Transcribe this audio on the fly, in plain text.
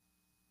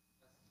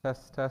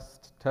Test,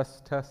 test,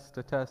 test, test,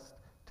 a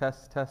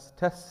test,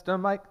 test a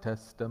mic,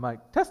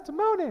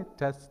 testimony,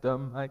 test a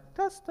mic,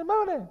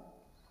 testimony.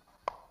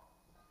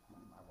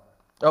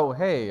 Oh,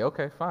 hey,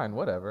 okay, fine,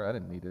 whatever. I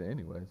didn't need it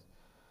anyways.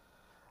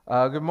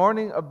 Good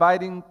morning,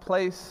 abiding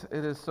place.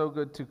 It is so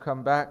good to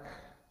come back,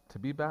 to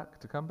be back,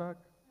 to come back,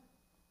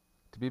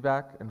 to be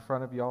back in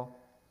front of y'all.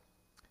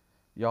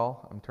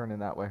 Y'all, I'm turning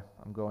that way.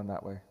 I'm going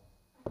that way.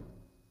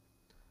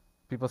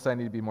 People say I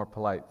need to be more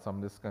polite, so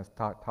I'm just going to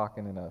start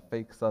talking in a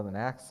fake southern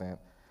accent.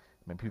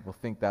 And people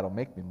think that'll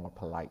make me more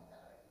polite.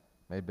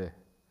 Maybe it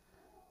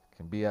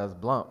can be as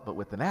blunt, but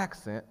with an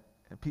accent,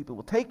 and people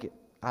will take it.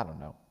 I don't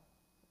know.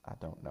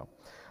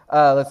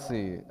 Let's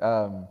see.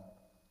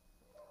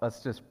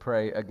 Let's just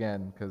pray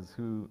again, because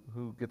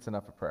who gets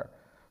enough of prayer?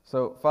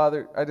 So,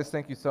 Father, I just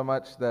thank you so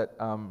much that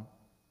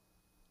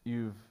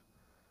you've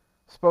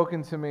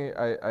spoken to me.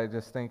 I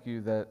just thank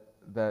you that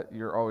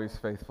you're always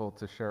faithful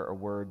to share a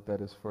word that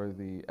is for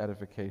the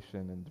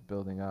edification and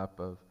building up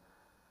of,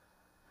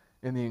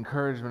 in the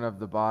encouragement of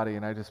the body.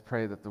 And I just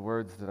pray that the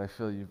words that I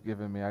feel you've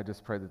given me, I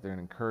just pray that they're an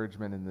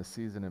encouragement in this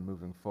season and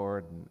moving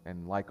forward.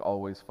 And like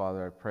always,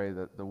 Father, I pray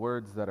that the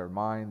words that are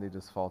mine, they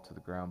just fall to the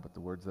ground, but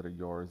the words that are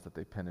yours, that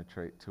they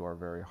penetrate to our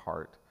very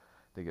heart.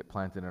 They get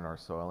planted in our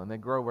soil, and they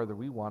grow whether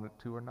we want it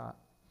to or not.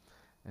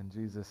 In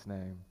Jesus'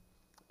 name,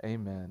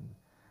 amen.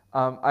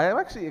 I am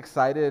actually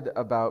excited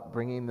about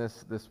bringing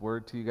this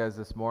word to you guys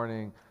this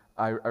morning.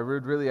 I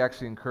would really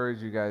actually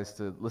encourage you guys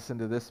to listen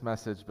to this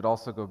message, but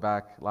also go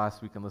back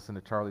last week and listen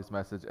to Charlie's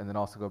message, and then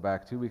also go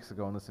back 2 weeks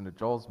ago and listen to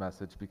Joel's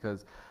message,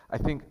 because I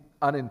think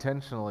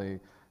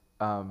unintentionally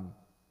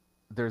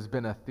there's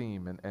been a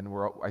theme, and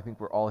I think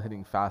we're all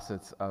hitting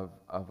facets of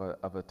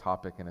a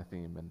topic and a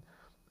theme,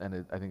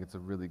 and I think it's a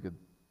really good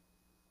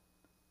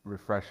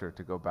refresher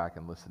to go back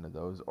and listen to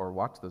those or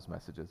watch those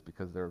messages,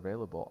 because they're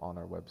available on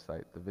our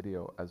website, the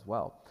video as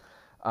well.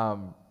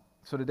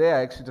 So today I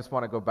actually just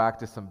want to go back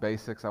to some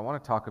basics. I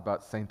want to talk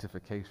about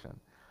sanctification.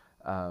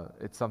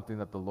 It's something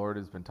that the Lord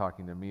has been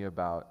talking to me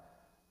about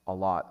a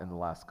lot in the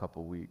last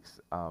couple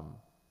weeks,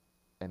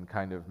 and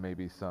kind of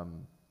maybe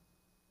some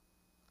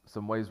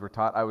ways we're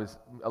taught.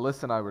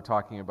 Alyssa and I were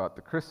talking about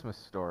the Christmas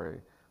story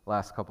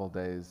last couple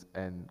days,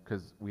 and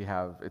because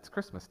it's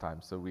Christmas time,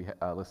 so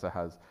Alyssa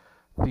has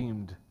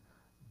themed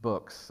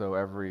books. So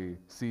every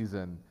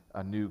season,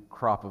 a new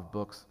crop of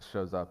books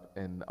shows up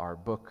in our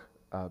book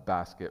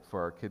basket for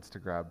our kids to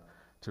grab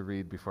to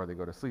read before they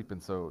go to sleep.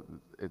 And so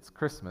it's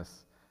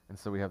Christmas, and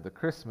so we have the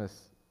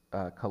Christmas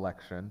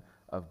collection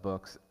of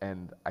books,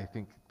 and I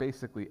think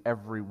basically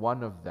every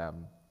one of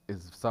them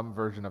is some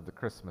version of the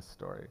Christmas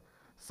story.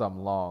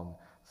 Some long,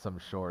 some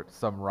short,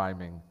 some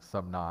rhyming,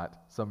 some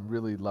not, some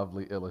really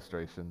lovely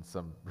illustrations,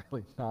 some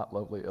really not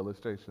lovely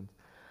illustrations.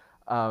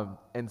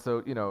 And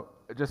so,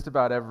 just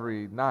about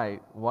every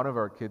night, one of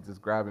our kids is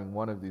grabbing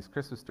one of these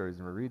Christmas stories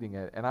and we're reading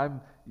it. And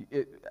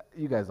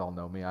you guys all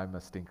know me, I'm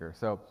a stinker.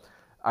 So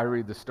I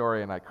read the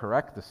story and I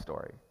correct the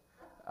story.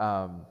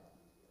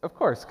 Of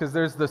course, because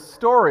there's the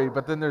story,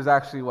 but then there's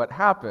actually what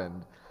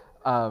happened.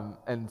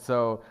 And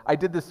so I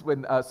did this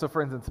so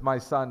for instance, my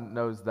son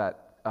knows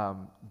that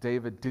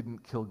David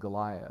didn't kill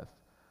Goliath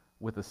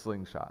with a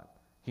slingshot.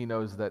 He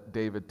knows that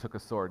David took a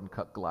sword and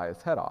cut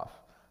Goliath's head off,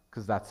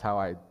 because that's how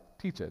I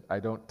teach it. I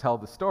don't tell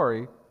the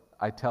story,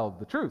 I tell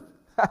the truth.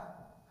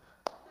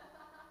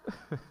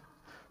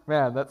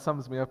 Man, that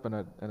sums me up in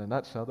a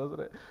nutshell, doesn't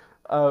it?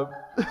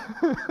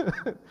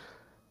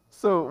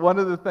 So one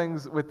of the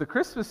things with the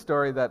Christmas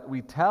story that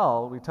we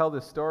tell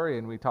this story,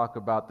 and we talk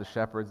about the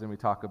shepherds, and we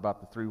talk about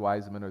the three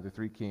wise men or the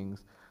three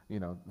kings,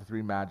 the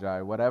three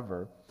magi,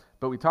 whatever.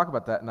 But we talk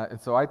about that,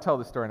 and so I tell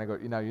the story, and I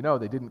go,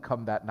 they didn't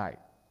come that night.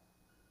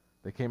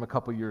 They came a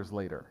couple years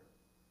later,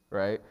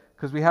 right?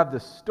 Because we have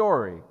this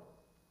story,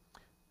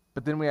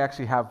 but then we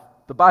actually have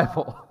the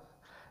Bible.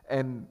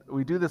 And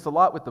we do this a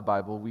lot with the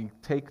Bible. We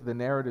take the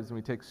narratives and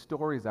we take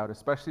stories out,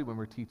 especially when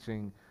we're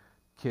teaching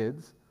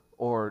kids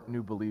or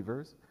new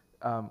believers.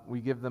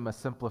 We give them a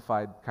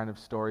simplified kind of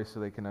story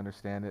so they can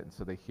understand it and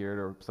so they hear it,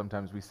 or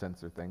sometimes we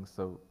censor things.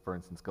 So, for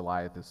instance,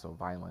 Goliath is so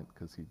violent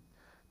because he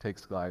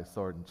takes Goliath's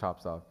sword and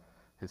chops off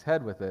his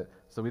head with it.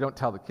 So we don't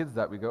tell the kids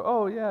that. We go,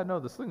 oh yeah, no,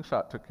 the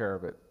slingshot took care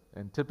of it.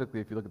 And typically,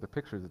 if you look at the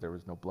pictures, there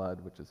was no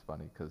blood, which is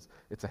funny because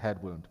it's a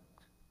head wound.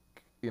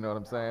 You know what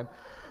I'm saying?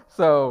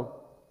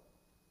 So,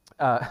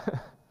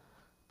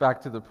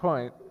 back to the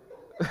point.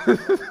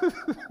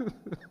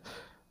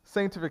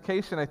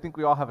 Sanctification, I think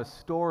we all have a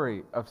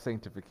story of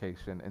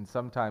sanctification, and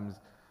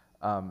sometimes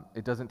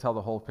it doesn't tell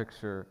the whole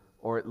picture,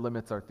 or it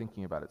limits our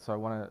thinking about it. So I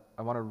want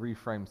to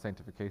reframe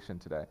sanctification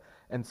today.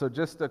 And so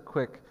just a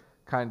quick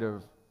kind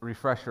of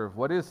refresher of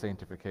what is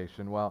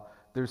sanctification. Well,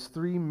 there's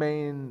three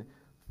main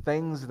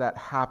things that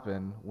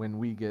happen when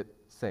we get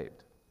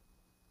saved.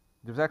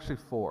 There's actually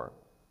four.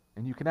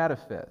 And you can add a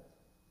fifth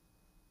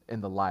in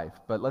the life,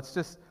 but let's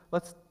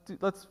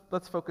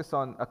focus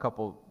on a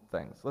couple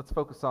things. Let's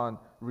focus on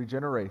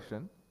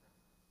regeneration.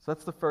 So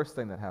that's the first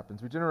thing that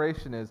happens.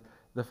 Regeneration is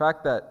the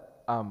fact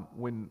that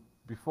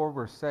before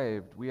we're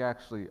saved, we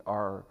actually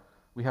are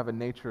We have a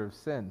nature of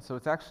sin. So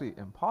it's actually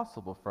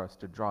impossible for us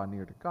to draw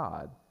near to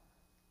God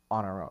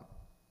on our own.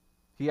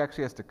 He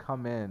actually has to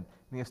come in and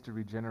he has to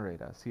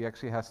regenerate us. He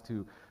actually has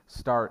to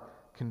start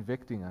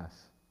convicting us.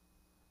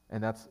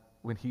 And that's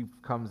when he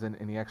comes in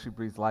and he actually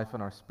breathes life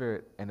in our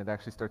spirit and it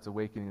actually starts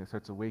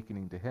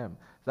awakening to him.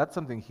 That's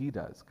something he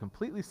does,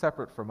 completely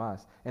separate from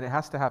us, and it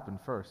has to happen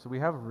first. So we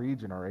have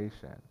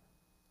regeneration.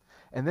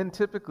 And then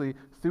typically,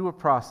 through a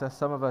process,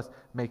 some of us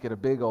make it a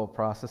big old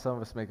process, some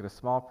of us make it a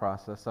small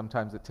process.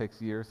 Sometimes it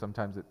takes years,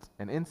 sometimes it's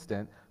an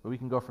instant, but we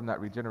can go from that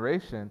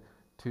regeneration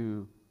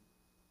to,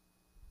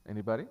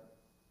 anybody?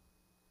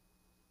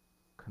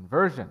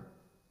 Conversion,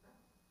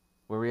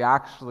 where we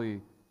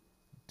actually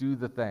do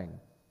the thing,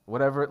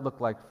 whatever it looked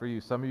like for you.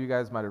 Some of you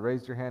guys might have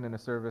raised your hand in a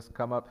service,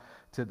 come up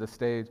to the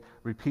stage,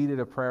 repeated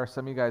a prayer.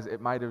 Some of you guys,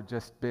 it might have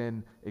just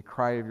been a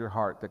cry of your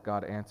heart that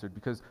God answered,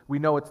 because we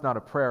know it's not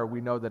a prayer, we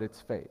know that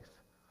it's faith.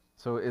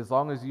 So as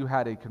long as you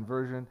had a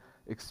conversion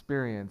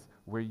experience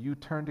where you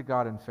turned to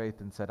God in faith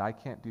and said, I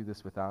can't do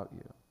this without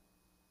you.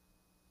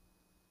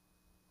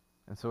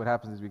 And so what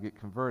happens is we get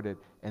converted,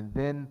 and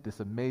then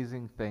this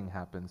amazing thing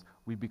happens.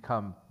 We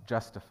become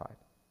justified.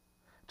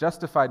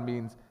 Justified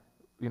means,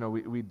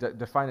 we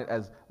define it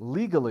as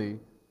legally,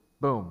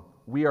 boom,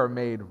 we are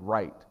made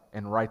right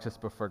and righteous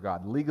before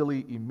God.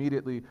 Legally,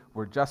 immediately,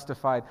 we're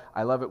justified.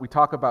 I love it. We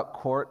talk about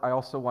court. I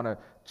also want to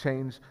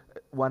change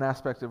one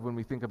aspect of when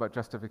we think about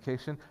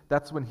justification.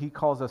 That's when he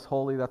calls us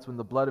holy. That's when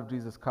the blood of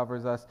Jesus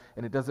covers us,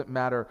 and it doesn't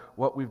matter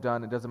what we've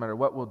done. It doesn't matter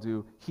what we'll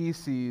do. He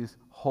sees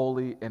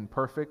holy and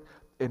perfect,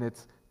 and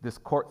it's this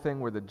court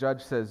thing where the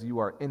judge says you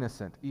are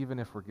innocent, even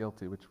if we're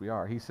guilty, which we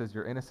are. He says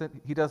you're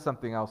innocent. He does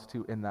something else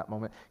too in that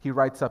moment. He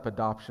writes up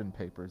adoption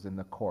papers in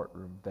the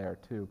courtroom there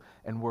too,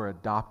 and we're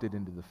adopted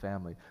into the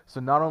family. So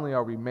not only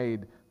are we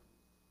made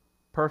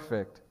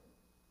perfect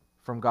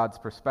from God's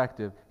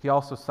perspective, he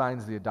also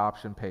signs the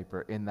adoption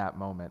paper in that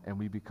moment, and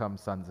we become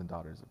sons and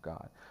daughters of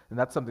God. And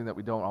that's something that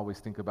we don't always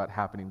think about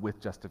happening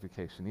with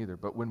justification either.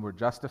 But when we're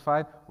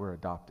justified, we're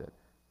adopted.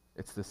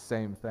 It's the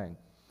same thing.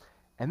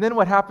 And then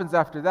what happens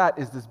after that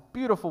is this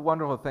beautiful,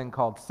 wonderful thing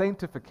called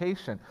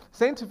sanctification.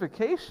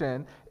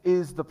 Sanctification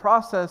is the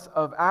process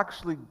of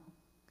actually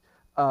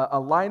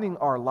aligning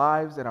our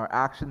lives and our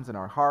actions and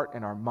our heart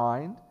and our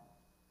mind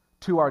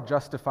to our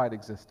justified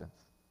existence.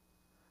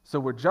 So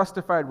we're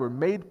justified, we're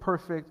made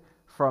perfect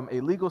from a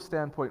legal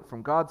standpoint,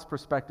 from God's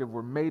perspective,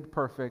 we're made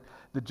perfect.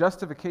 The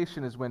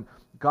justification is when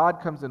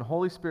God comes in,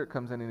 Holy Spirit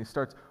comes in, and he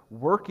starts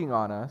working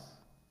on us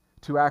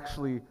to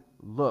actually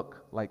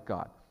look like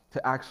God,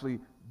 to actually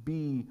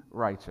be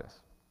righteous,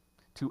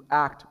 to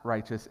act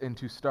righteous, and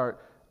to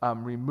start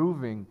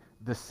removing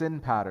the sin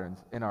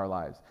patterns in our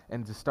lives,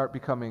 and to start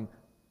becoming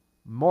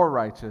more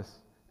righteous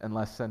and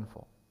less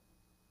sinful.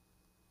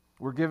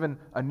 We're given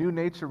a new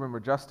nature when we're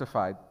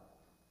justified,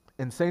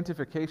 and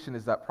sanctification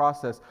is that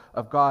process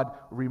of God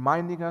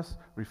reminding us,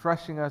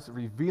 refreshing us,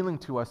 revealing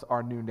to us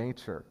our new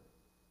nature.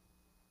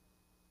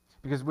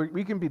 Because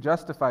we can be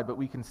justified, but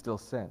we can still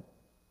sin.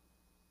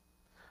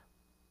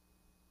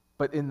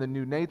 But in the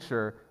new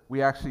nature,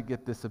 we actually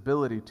get this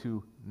ability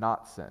to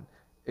not sin.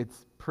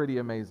 It's pretty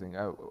amazing.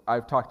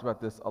 I've talked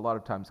about this a lot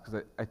of times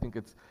because I think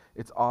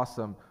it's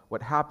awesome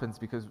what happens,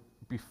 because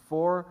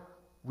before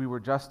we were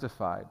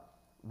justified,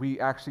 we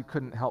actually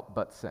couldn't help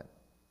but sin.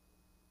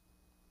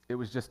 It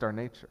was just our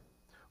nature.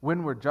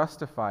 When we're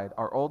justified,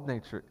 our old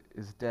nature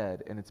is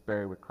dead and it's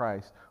buried with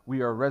Christ.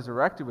 We are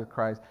resurrected with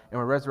Christ, and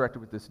we're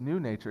resurrected with this new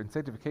nature. And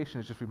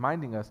sanctification is just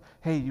reminding us,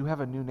 hey, you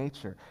have a new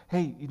nature.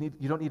 Hey,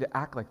 you don't need to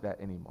act like that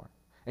anymore.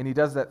 And he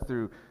does that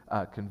through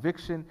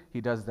conviction. He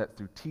does that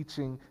through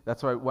teaching.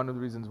 That's why one of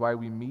the reasons why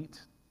we meet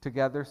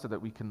together, so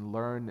that we can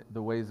learn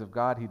the ways of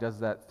God. He does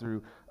that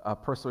through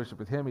personal relationship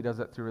with him. He does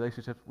that through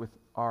relationships with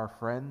our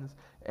friends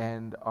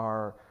and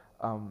our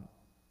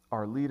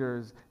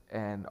leaders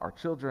and our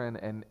children,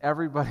 and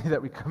everybody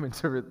that we come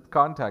into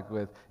contact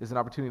with is an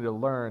opportunity to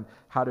learn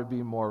how to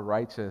be more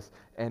righteous,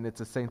 and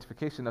it's a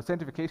sanctification. Now,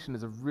 sanctification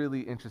is a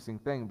really interesting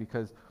thing,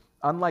 because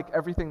unlike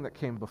everything that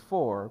came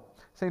before,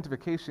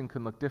 sanctification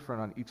can look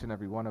different on each and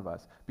every one of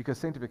us, because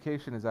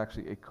sanctification is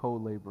actually a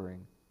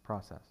co-laboring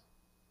process.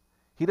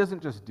 He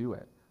doesn't just do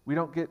it. We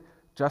don't get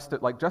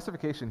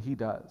justification, he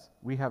does.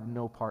 We have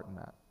no part in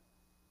that.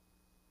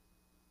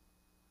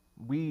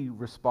 We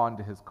respond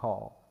to his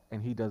call,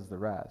 and he does the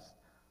rest.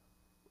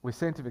 With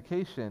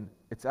sanctification,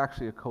 it's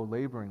actually a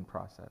co-laboring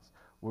process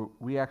where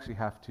we actually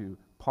have to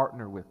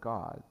partner with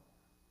God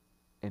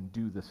and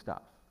do the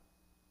stuff.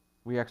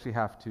 We actually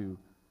have to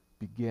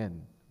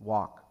begin,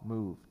 walk,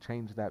 move,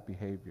 change that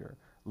behavior,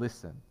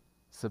 listen,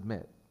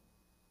 submit,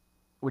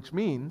 which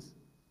means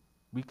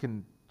we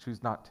can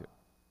choose not to.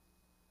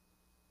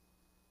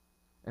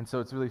 And so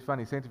it's really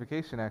funny.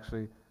 Sanctification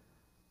actually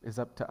is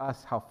up to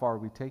us how far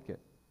we take it,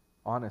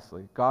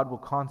 honestly. God will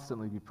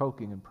constantly be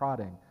poking and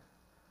prodding,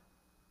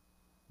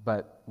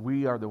 but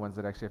we are the ones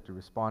that actually have to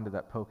respond to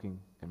that poking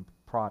and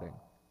prodding.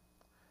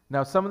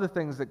 Now, some of the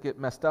things that get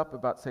messed up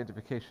about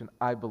sanctification,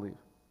 I believe,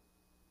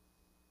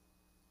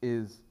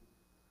 is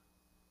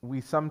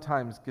we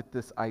sometimes get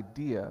this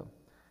idea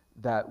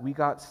that we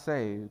got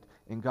saved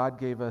and God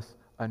gave us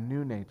a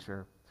new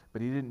nature,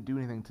 but he didn't do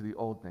anything to the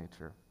old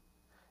nature.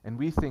 And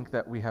we think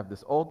that we have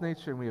this old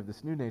nature and we have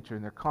this new nature,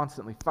 and they're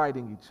constantly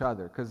fighting each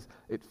other because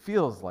it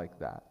feels like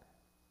that.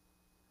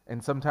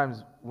 And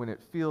sometimes when it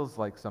feels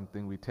like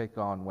something, we take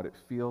on what it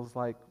feels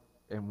like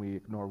and we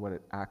ignore what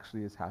it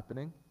actually is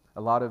happening.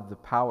 A lot of the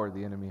power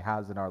the enemy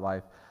has in our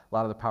life, a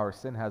lot of the power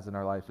sin has in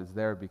our life is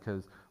there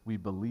because we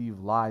believe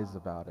lies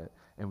about it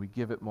and we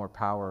give it more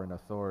power and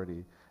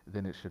authority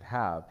than it should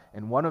have.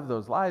 And one of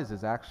those lies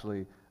is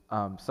actually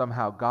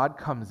somehow God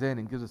comes in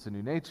and gives us a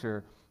new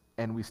nature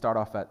and we start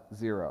off at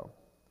zero.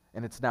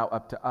 And it's now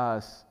up to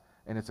us,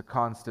 and it's a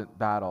constant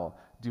battle.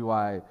 Do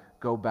I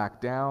go back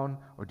down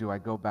or do I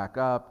go back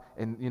up?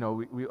 And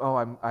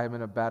I'm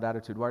in a bad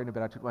attitude. Why are you in a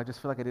bad attitude? Well, I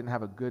just feel like I didn't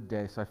have a good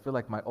day, so I feel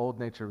like my old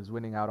nature was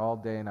winning out all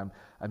day, and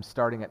I'm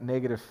starting at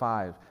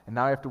 -5, and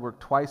now I have to work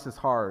twice as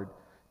hard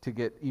to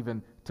get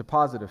even to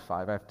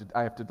 +5.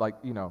 I have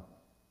to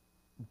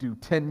do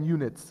 10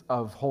 units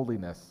of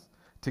holiness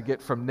to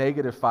get from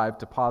 -5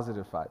 to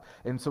 +5.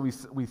 And so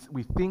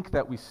we think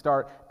that we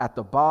start at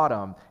the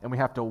bottom and we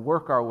have to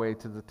work our way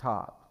to the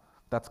top.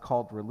 That's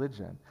called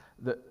religion.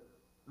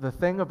 The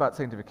thing about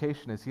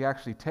sanctification is he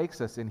actually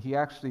takes us and he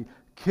actually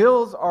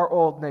kills our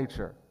old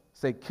nature.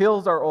 Say,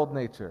 kills our old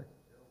nature.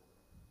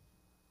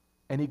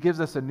 And he gives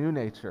us a new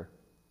nature.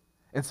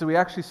 And so we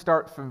actually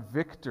start from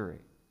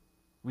victory.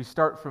 We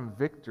start from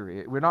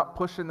victory. We're not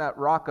pushing that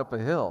rock up a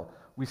hill.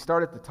 We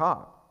start at the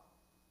top.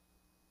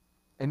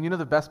 And you know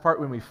the best part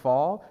when we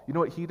fall? You know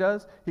what he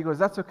does? He goes,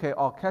 that's okay,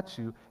 I'll catch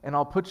you, and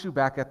I'll put you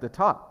back at the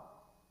top.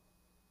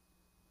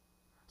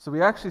 So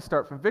we actually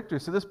start from victory.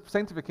 So this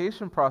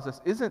sanctification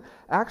process isn't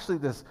actually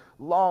this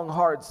long,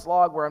 hard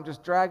slog where I'm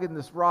just dragging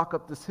this rock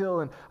up this hill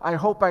and I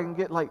hope I can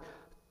get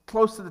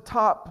close to the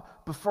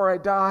top before I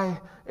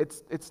die.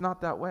 It's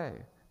not that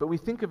way. But we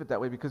think of it that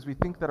way because we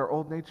think that our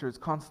old nature is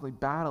constantly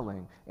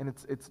battling, and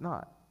it's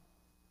not.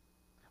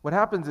 What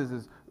happens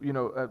is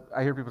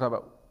I hear people talk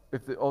about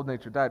if the old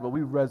nature died, well,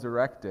 we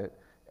resurrect it,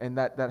 and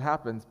that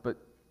happens, but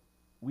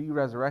we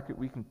resurrect it,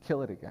 we can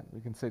kill it again.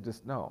 We can say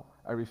just, no,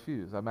 I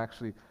refuse. I'm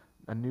actually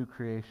a new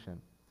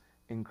creation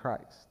in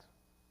Christ.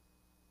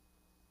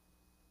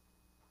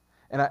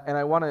 And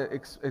I want to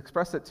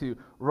express it to you.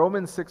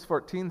 Romans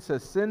 6:14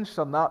 says, sin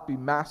shall not be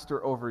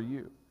master over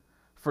you,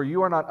 for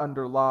you are not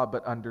under law,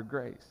 but under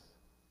grace.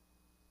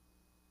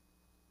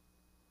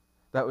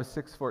 That was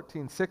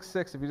 6:14.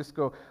 6:6, if you just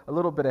go a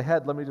little bit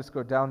ahead, let me just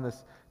go down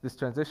this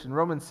transition.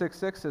 Romans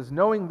 6:6 says,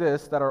 knowing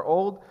this, that our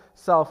old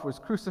self was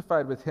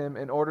crucified with him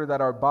in order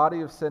that our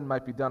body of sin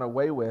might be done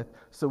away with,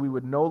 so we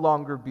would no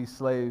longer be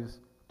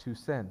slaves to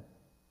sin.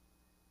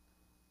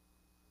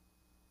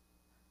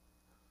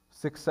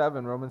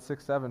 6:7, Romans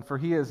 6:7, for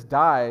he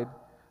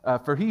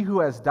who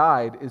has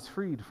died is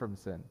freed from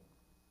sin.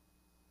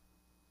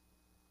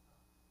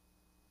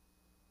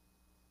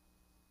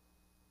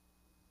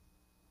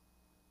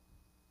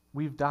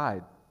 We've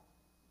died.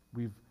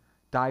 We've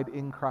died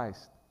in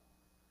Christ.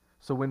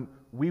 So when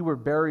we were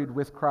buried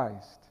with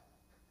Christ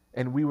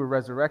and we were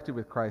resurrected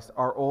with Christ,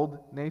 our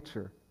old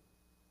nature,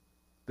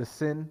 the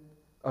sin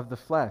of the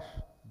flesh,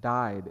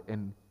 died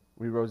and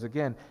we rose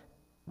again.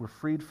 We're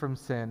freed from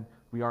sin.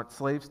 We aren't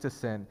slaves to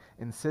sin,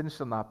 and sin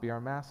shall not be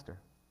our master.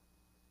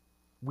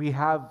 We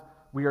are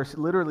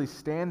literally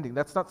standing.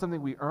 That's not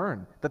something we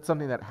earn. That's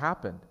something that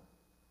happened.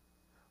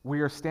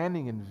 We are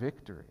standing in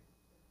victory.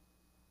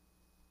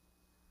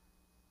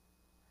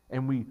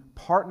 And we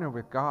partner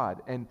with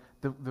God. And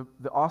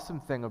the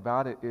awesome thing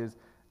about it is,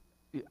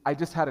 I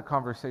just had a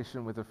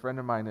conversation with a friend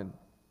of mine,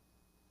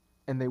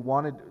 and they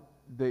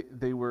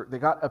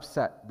got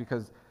upset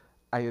because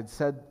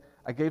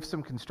I gave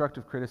some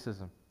constructive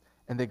criticism,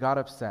 and they got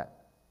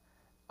upset.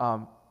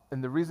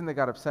 And the reason they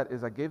got upset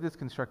is I gave this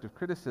constructive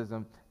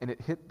criticism, and it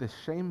hit the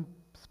shame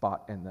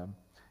spot in them.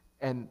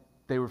 And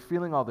they were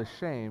feeling all the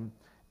shame,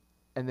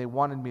 and they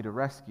wanted me to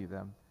rescue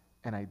them,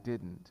 and I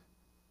didn't.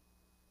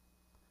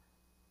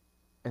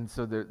 And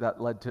so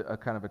that led to a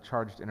kind of a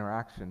charged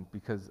interaction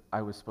because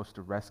I was supposed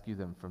to rescue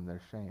them from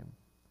their shame.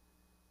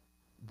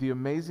 The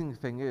amazing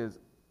thing is,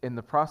 in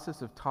the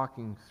process of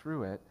talking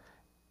through it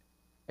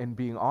and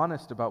being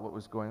honest about what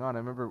was going on, I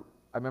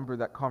remember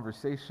that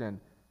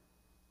conversation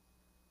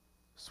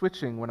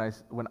switching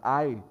when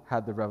I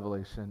had the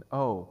revelation,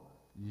 oh,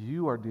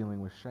 you are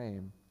dealing with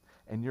shame,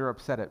 and you're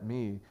upset at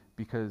me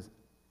because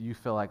you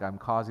feel like I'm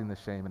causing the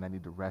shame and I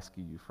need to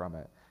rescue you from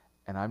it.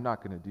 And I'm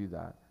not going to do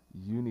that.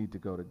 You need to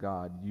go to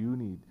God. You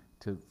need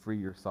to free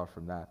yourself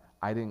from that.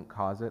 I didn't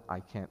cause it. I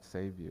can't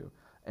save you.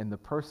 And the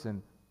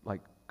person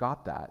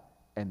got that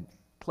and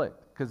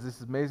clicked. Because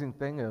this amazing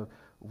thing of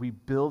we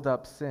build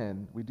up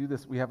sin. We do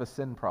this. We have a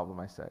sin problem,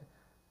 I say.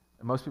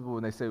 And most people,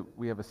 when they say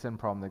we have a sin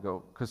problem, they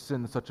go, because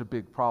sin is such a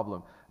big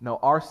problem. No,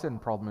 our sin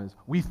problem is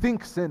we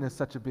think sin is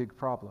such a big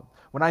problem.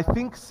 When I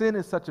think sin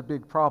is such a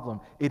big problem,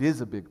 it is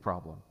a big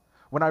problem.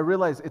 When I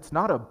realize it's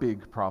not a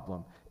big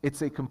problem,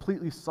 it's a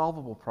completely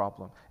solvable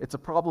problem. It's a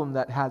problem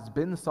that has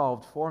been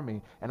solved for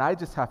me, and I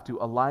just have to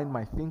align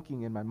my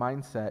thinking and my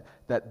mindset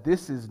that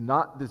this is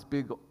not this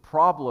big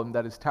problem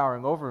that is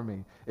towering over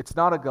me. It's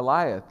not a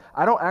Goliath.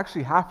 I don't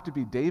actually have to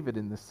be David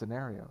in this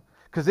scenario,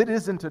 because it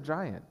isn't a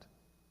giant.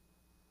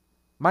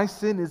 My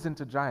sin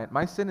isn't a giant.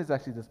 My sin is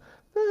actually this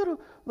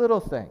little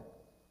thing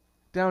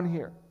down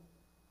here.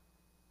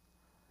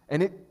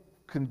 And it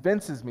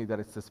convinces me that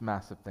it's this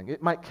massive thing.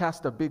 It might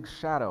cast a big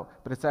shadow,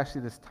 but it's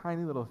actually this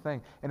tiny little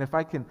thing. And if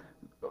I can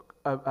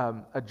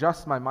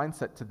adjust my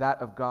mindset to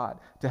that of God,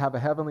 to have a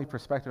heavenly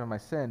perspective on my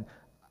sin,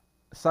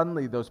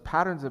 suddenly those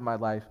patterns in my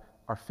life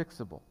are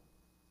fixable.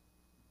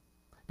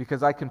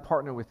 Because I can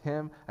partner with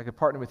Him, I can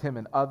partner with Him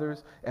and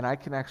others, and I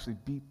can actually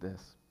beat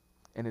this.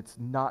 And it's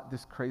not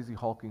this crazy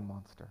hulking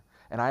monster.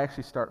 And I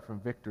actually start from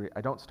victory.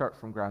 I don't start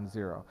from ground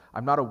zero.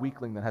 I'm not a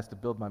weakling that has to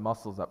build my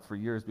muscles up for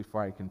years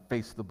before I can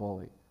face the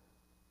bully.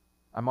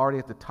 I'm already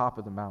at the top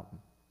of the mountain.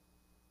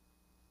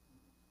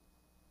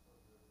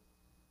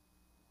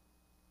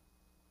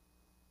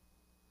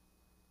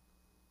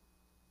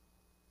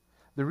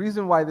 The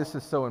reason why this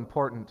is so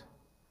important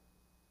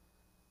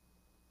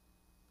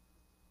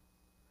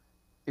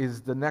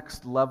is the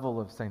next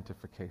level of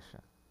sanctification.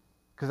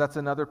 Because that's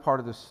another part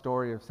of the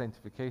story of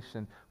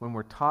sanctification. When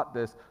we're taught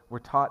this, we're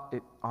taught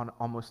it on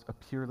almost a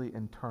purely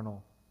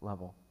internal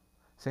level.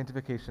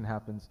 Sanctification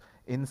happens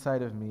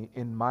inside of me,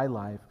 in my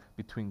life,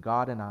 between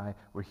God and I,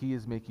 where He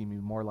is making me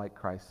more like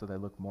Christ so that I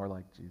look more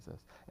like Jesus.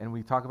 And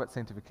we talk about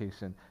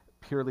sanctification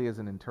purely as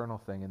an internal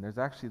thing, and there's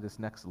actually this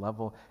next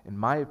level, in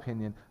my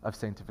opinion, of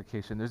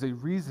sanctification. There's a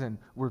reason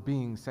we're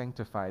being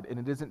sanctified, and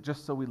it isn't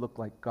just so we look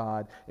like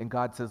God, and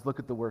God says, look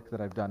at the work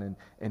that I've done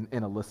in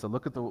Alyssa,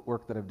 look at the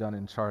work that I've done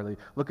in Charlie,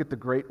 look at the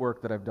great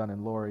work that I've done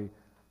in Lori.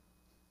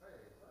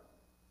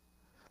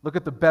 Look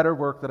at the better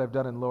work that I've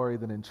done in Lori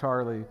than in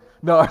Charlie.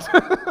 No,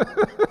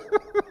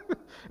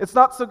 it's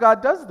not so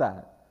God does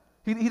that.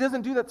 He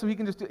doesn't do that so He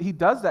can just do it. He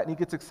does that and He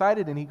gets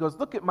excited and He goes,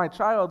 look at my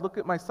child, look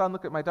at my son,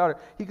 look at my daughter.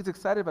 He gets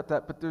excited about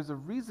that, but there's a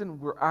reason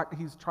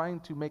He's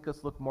trying to make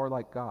us look more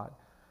like God.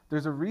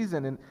 There's a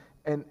reason,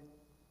 and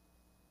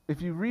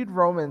if you read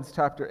Romans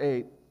chapter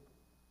 8,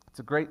 it's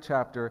a great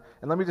chapter,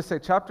 and let me just say,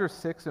 chapter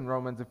 6 in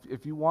Romans,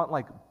 if you want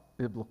like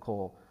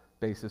biblical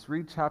basis,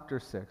 read chapter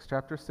 6.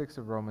 Chapter 6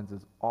 of Romans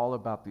is all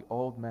about the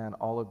old man,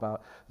 all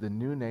about the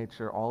new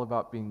nature, all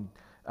about being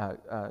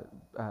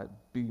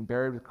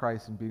buried with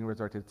Christ and being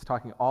resurrected. It's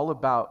talking all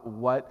about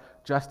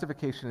what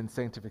justification and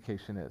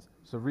sanctification is.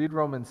 So read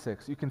Romans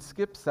 6. You can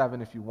skip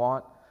 7 if you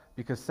want,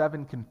 because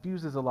 7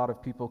 confuses a lot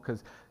of people,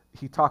 because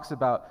he talks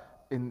about,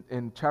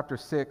 in chapter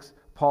 6,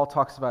 Paul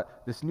talks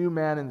about this new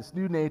man and this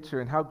new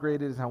nature and how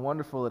great it is, how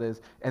wonderful it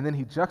is, and then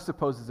he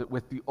juxtaposes it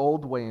with the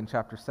old way in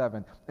chapter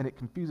 7, and it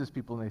confuses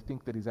people, and they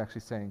think that he's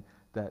actually saying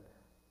that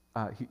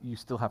you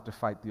still have to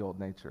fight the old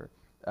nature.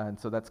 And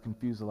so that's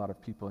confused a lot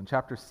of people. In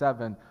chapter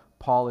 7,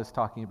 Paul is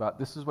talking about,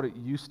 this is what it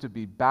used to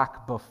be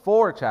back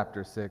before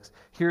chapter 6.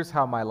 Here's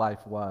how my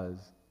life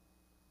was.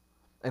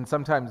 And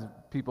sometimes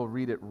people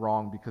read it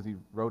wrong because he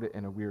wrote it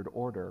in a weird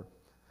order.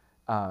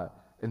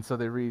 And so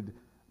they read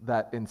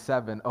that in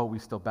 7, oh, we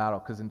still battle.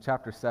 Because in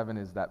chapter 7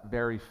 is that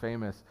very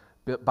famous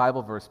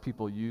Bible verse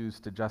people use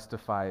to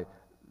justify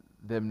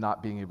them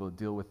not being able to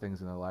deal with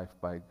things in their life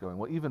by going,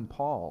 well, even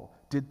Paul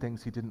did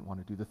things he didn't want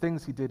to do. The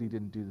things he did, he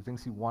didn't do. The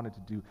things he wanted to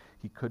do,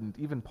 he couldn't.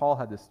 Even Paul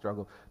had this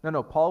struggle.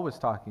 No, Paul was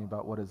talking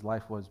about what his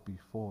life was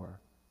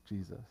before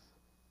Jesus.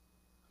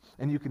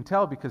 And you can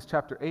tell because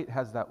chapter 8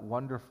 has that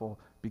wonderful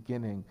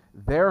beginning.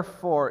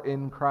 Therefore,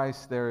 in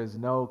Christ there is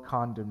no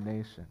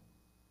condemnation.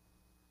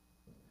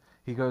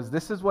 He goes,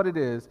 this is what it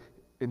is.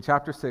 In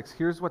chapter 6,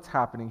 here's what's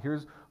happening.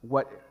 Here's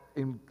what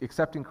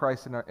accepting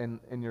Christ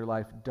in your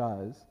life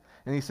does.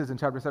 And he says in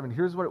chapter 7,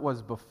 here's what it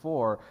was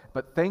before,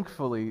 but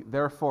thankfully,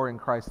 therefore in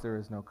Christ there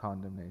is no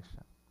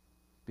condemnation,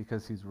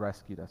 because He's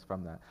rescued us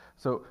from that.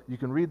 So you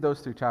can read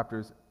those 3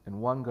 chapters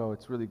in one go.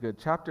 It's really good.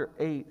 Chapter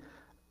 8,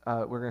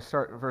 we're going to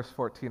start at verse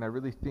 14. I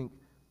really think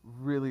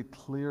really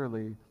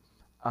clearly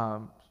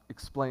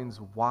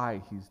explains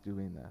why He's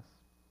doing this.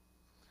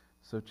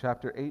 So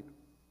chapter 8,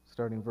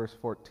 starting verse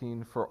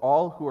 14, for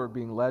all who are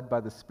being led by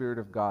the Spirit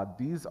of God,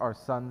 these are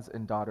sons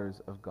and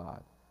daughters of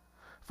God.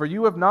 For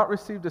you have not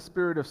received a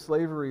spirit of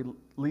slavery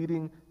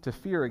leading to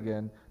fear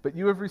again, but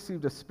you have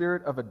received a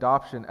spirit of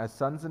adoption as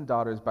sons and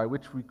daughters, by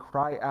which we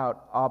cry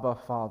out, Abba,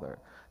 Father.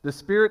 The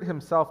Spirit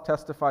Himself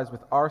testifies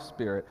with our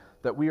spirit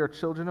that we are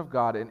children of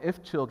God, and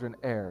if children,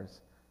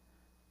 heirs.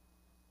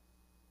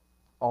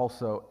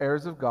 Also,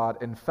 heirs of God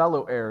and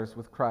fellow heirs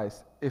with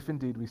Christ, if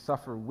indeed we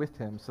suffer with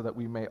Him, so that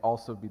we may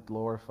also be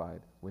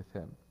glorified with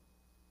Him.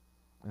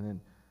 And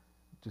then,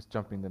 just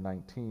jumping to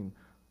 19,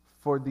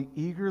 For the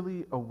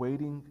eagerly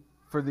awaiting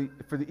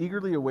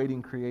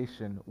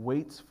creation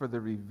waits for the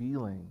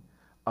revealing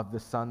of the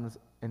sons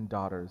and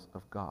daughters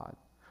of God.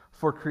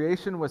 For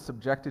creation was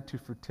subjected to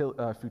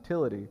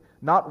futility,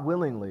 not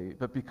willingly,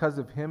 but because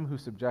of Him who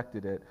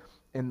subjected it,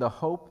 in the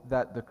hope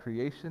that the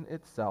creation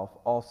itself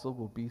also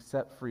will be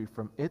set free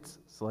from its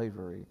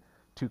slavery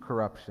to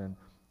corruption,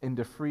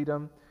 into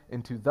freedom,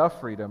 into the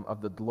freedom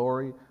of the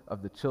glory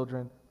of the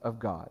children of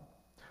God.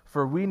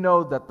 For we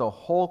know that the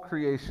whole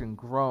creation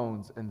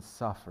groans and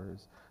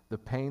suffers the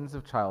pains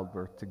of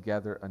childbirth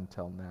together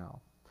until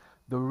now.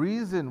 The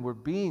reason we're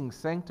being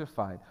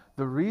sanctified,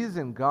 the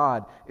reason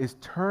God is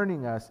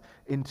turning us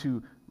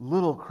into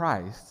little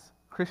Christs,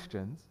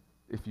 Christians,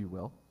 if you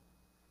will,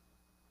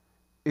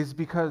 is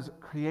because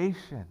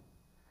creation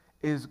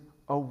is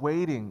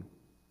awaiting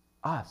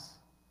us.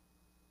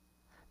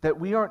 That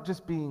we aren't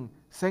just being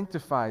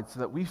sanctified so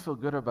that we feel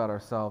good about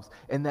ourselves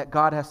and that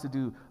God has to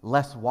do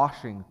less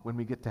washing when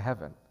we get to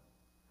heaven.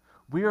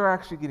 We are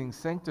actually getting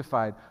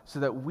sanctified so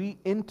that we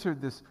enter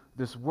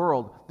this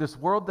world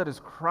that is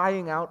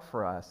crying out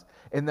for us,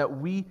 and that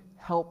we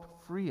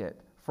help free it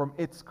from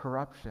its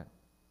corruption.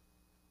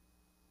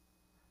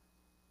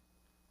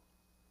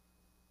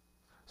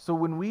 So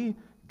when we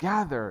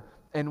gather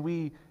and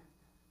we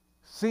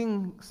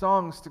sing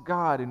songs to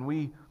God and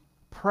we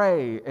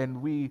pray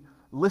and we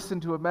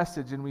listen to a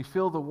message and we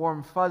feel the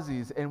warm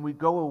fuzzies and we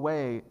go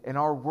away and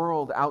our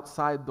world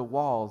outside the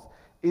walls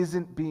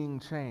isn't being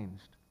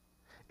changed,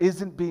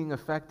 isn't being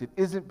affected,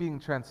 isn't being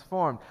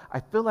transformed, I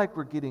feel like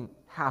we're getting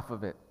half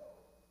of it.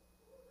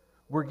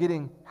 We're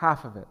getting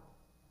half of it.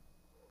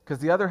 Because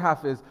the other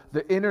half is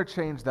the inner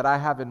change that I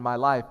have in my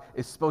life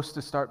is supposed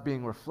to start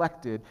being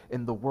reflected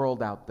in the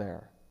world out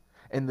there,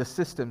 in the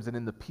systems and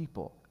in the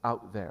people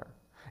out there.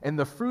 And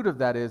the fruit of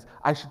that is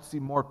I should see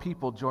more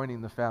people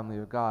joining the family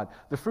of God.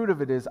 The fruit of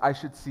it is I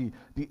should see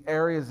the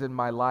areas in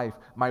my life,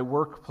 my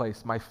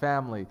workplace, my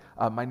family,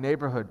 my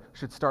neighborhood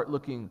should start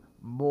looking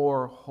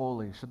more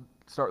holy, should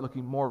start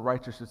looking more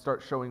righteous, should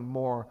start showing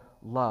more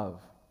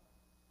love.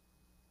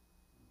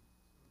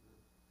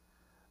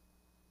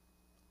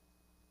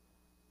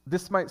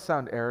 This might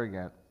sound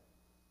arrogant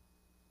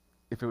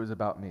if it was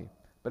about me,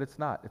 but it's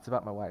not. It's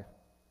about my wife.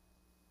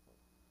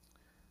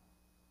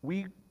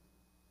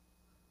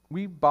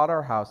 We bought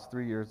our house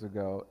 3 years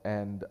ago,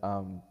 and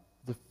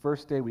the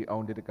first day we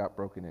owned it, it got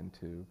broken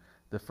into.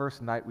 The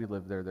first night we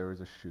lived there, there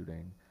was a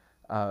shooting.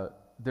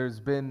 There's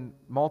been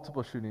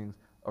multiple shootings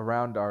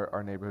around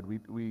our neighborhood.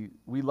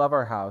 We love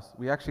our house.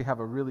 We actually have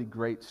a really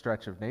great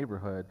stretch of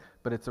neighborhood,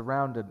 but it's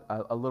around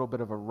a little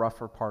bit of a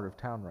rougher part of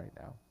town right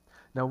now.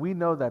 Now, we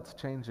know that's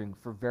changing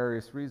for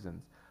various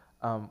reasons.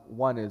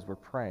 One is we're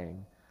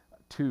praying.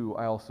 Two,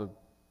 I also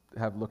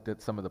have looked at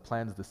some of the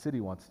plans the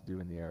city wants to do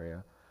in the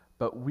area.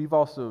 But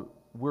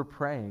we're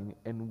praying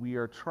and we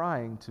are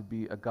trying to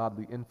be a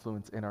godly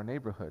influence in our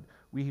neighborhood.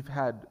 We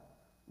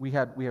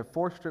have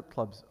 4 strip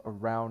clubs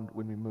around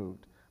when we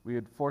moved. We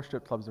had 4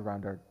 strip clubs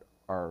around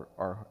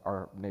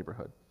our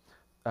neighborhood.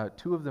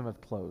 2 of them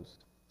have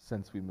closed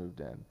since we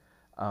moved in.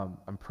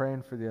 I'm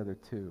praying for the other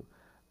 2.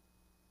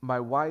 My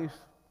wife,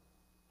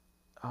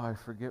 I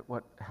forget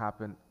what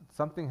happened.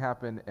 Something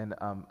happened and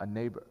a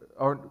neighbor,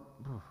 or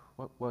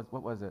what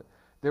was it?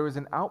 There was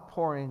an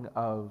outpouring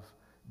of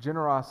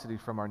generosity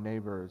from our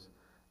neighbors.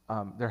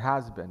 There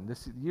has been.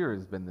 This year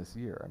has been this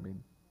year. I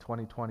mean,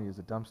 2020 is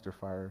a dumpster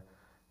fire.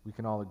 We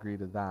can all agree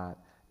to that.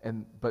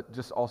 But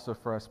just also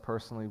for us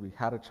personally, we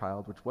had a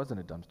child, which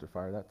wasn't a dumpster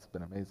fire. That's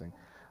been amazing.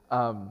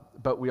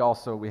 But we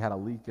had a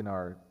leak in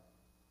our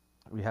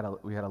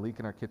leak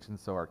in our kitchen,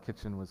 so our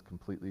kitchen was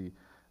completely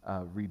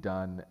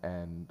redone,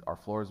 and our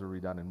floors were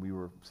redone, and we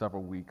were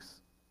several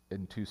weeks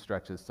in 2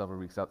 stretches, several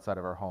weeks outside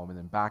of our home, and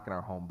then back in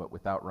our home, but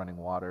without running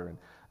water. And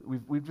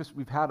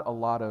we've had a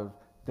lot of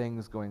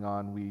things going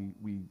on.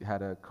 We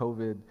had a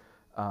COVID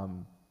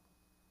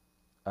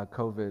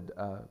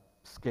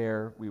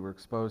scare. We were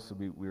exposed, so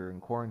we were in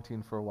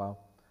quarantine for a while.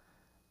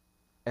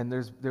 And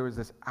there was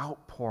this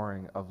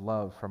outpouring of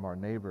love from our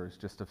neighbors,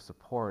 just of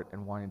support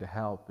and wanting to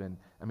help. And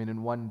I mean,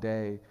 in one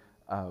day,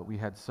 we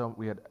had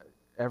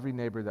every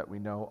neighbor that we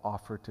know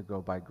offered to go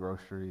buy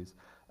groceries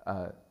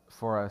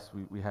for us.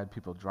 We had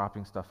people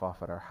dropping stuff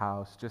off at our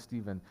house. Just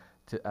even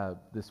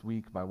this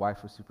week, my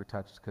wife was super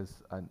touched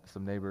because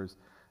some neighbors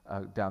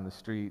down the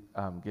street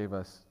gave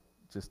us,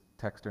 just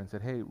text her and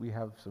said, "Hey, we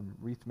have some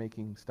wreath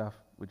making stuff.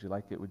 Would you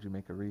like it? Would you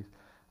make a wreath?"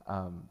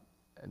 And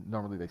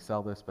normally they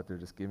sell this, but they're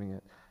just giving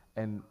it.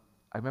 And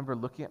I remember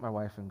looking at my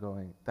wife and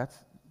going,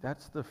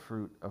 that's the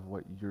fruit of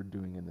what you're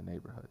doing in the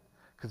neighborhood.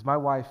 Because my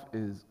wife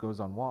goes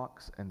on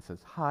walks and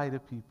says hi to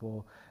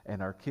people,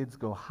 and our kids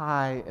go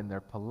hi, and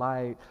they're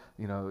polite.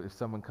 You know, if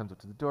someone comes up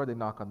to the door, they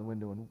knock on the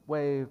window and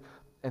wave.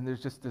 And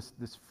there's just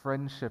this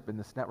friendship and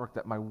this network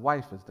that my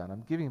wife has done.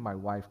 I'm giving my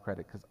wife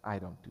credit because I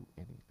don't do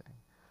anything.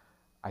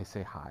 I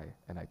say hi,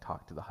 and I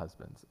talk to the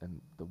husbands,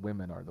 and the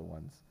women are the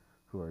ones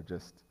who are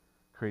just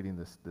creating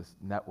this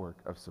network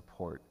of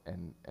support,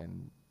 and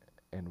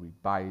we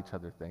buy each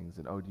other things,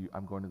 and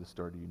I'm going to the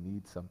store, do you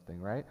need something,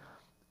 right?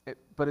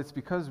 But it's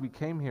because we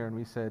came here and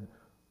we said,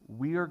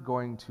 we are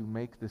going to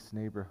make this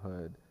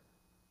neighborhood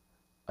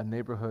a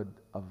neighborhood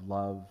of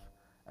love,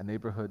 a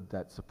neighborhood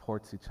that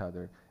supports each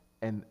other.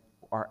 And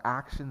our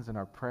actions and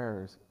our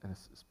prayers, and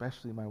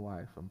especially my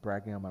wife, I'm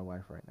bragging on my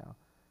wife right now,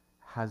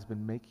 has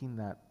been making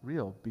that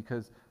real.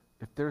 Because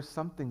if there's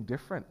something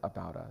different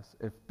about us,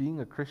 if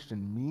being a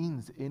Christian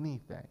means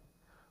anything,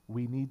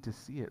 we need to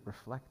see it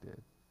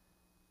reflected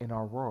in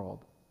our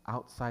world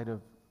outside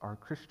of our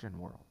Christian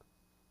world.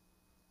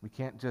 We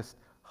can't just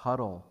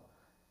huddle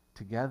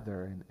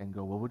together and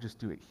go, well, we'll just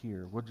do it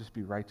here. We'll just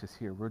be righteous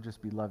here. We'll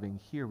just be loving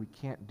here. We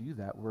can't do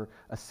that. We're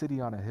a city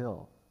on a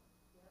hill.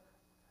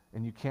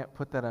 And you can't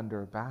put that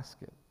under a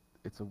basket.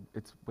 It's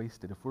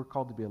wasted. If we're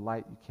called to be a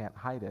light, you can't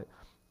hide it.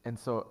 And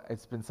so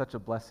it's been such a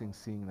blessing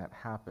seeing that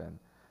happen,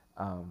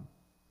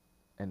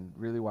 and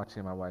really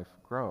watching my wife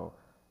grow.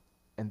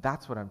 And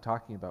that's what I'm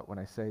talking about when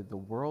I say the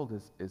world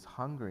is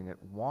hungering. It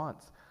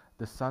wants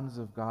the sons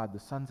of God, the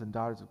sons and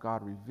daughters of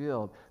God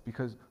revealed,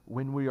 because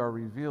when we are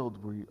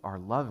revealed, we are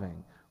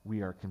loving,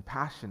 we are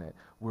compassionate,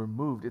 we're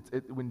moved.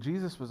 When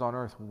Jesus was on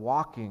earth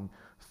walking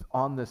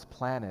on this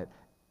planet,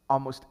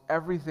 almost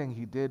everything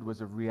he did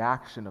was a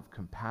reaction of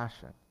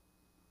compassion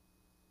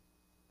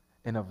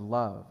and of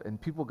love.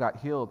 And people got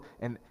healed,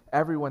 and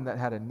everyone that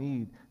had a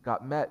need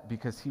got met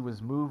because he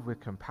was moved with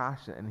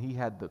compassion, and he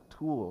had the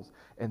tools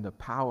and the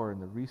power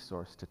and the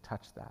resource to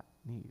touch that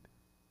need.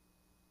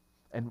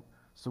 And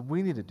so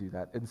we need to do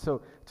that. And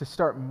so to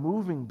start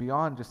moving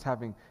beyond just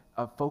having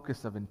a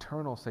focus of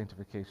internal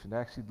sanctification, to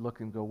actually look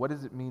and go, what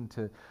does it mean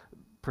to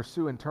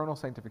pursue internal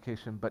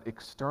sanctification, but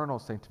external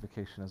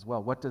sanctification as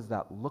well? What does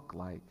that look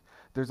like?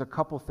 There's a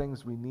couple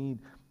things we need,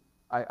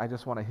 I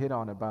just want to hit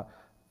on about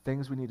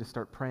things we need to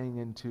start praying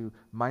into,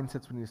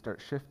 mindsets we need to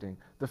start shifting.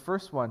 The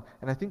first one,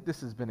 and I think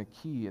this has been a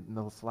key in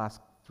this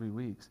last 3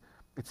 weeks,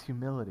 it's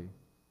humility.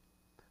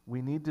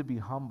 We need to be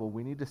humble.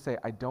 We need to say,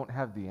 I don't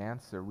have the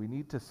answer. We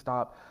need to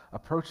stop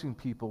approaching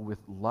people with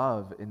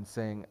love and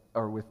saying,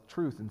 or with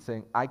truth and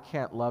saying, I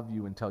can't love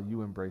you until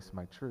you embrace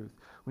my truth.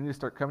 We need to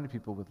start coming to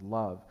people with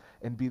love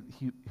and be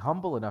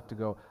humble enough to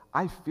go,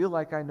 I feel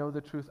like I know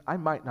the truth. I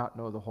might not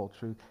know the whole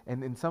truth.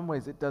 And in some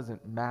ways, it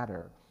doesn't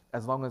matter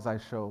as long as I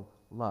show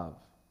love.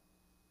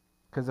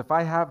 Because if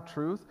I have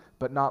truth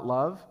but not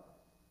love,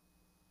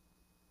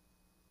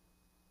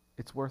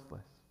 it's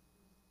worthless.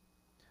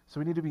 So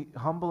we need to be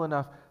humble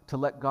enough to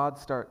let God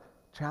start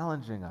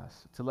challenging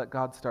us, to let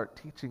God start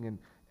teaching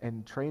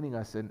and training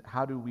us in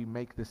how do we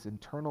make this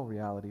internal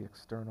reality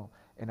external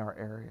in our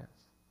areas.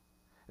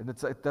 And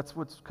that's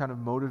what's kind of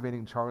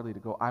motivating Charlie to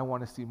go, I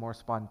want to see more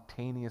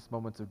spontaneous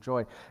moments of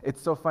joy.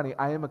 It's so funny.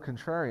 I am a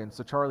contrarian,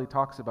 so Charlie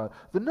talks about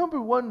the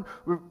number one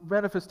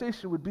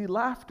manifestation would be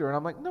laughter. And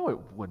I'm like, no, it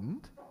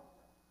wouldn't.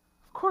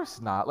 Of course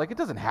not. Like, it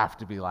doesn't have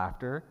to be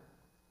laughter,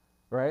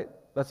 right?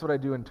 That's what I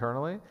do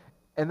internally.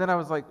 And then I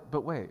was like,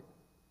 but wait,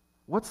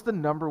 what's the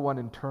number one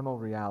internal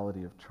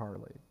reality of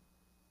Charlie?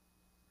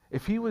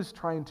 If he was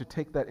trying to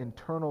take that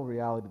internal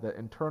reality, that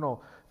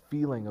internal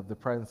feeling of the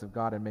presence of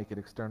God and make it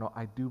external,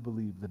 I do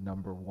believe the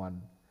number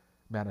one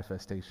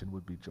manifestation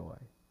would be joy.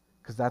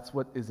 Because that's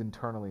what is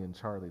internally in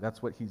Charlie.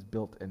 That's what he's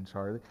built in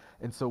Charlie.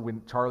 And so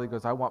when Charlie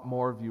goes, I want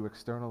more of you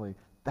externally,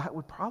 that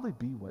would probably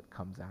be what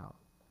comes out.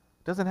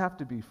 It doesn't have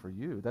to be for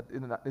you. That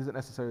isn't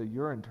necessarily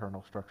your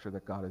internal structure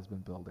that God has been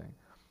building.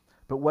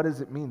 But what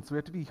does it mean? So we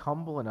have to be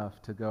humble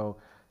enough to go,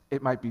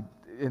 it might be,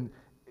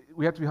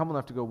 we have to be humble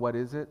enough to go, what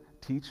is it?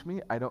 Teach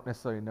me. I don't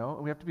necessarily know.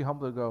 And we have to be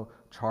humble to go,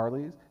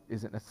 Charlie's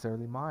isn't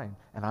necessarily mine.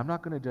 And I'm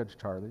not going to judge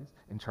Charlie's,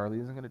 and Charlie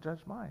isn't going to judge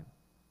mine.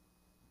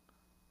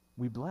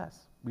 We bless.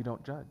 We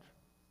don't judge.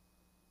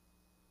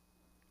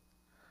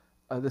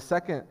 The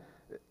second,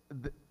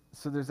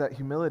 so there's that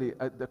humility.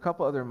 A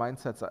couple other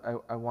mindsets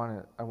I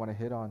want to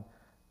hit on.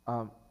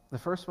 The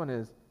first one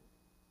is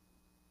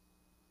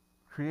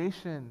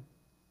creation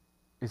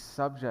is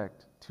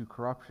subject to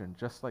corruption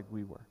just like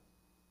we were.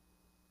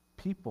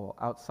 People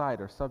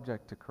outside are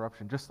subject to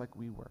corruption just like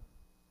we were.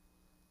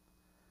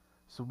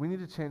 So we need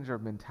to change our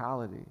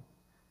mentality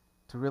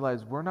to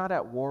realize we're not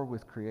at war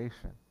with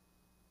creation.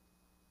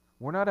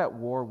 We're not at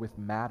war with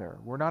matter.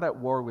 We're not at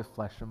war with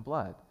flesh and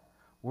blood.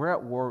 We're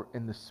at war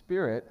in the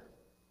spirit,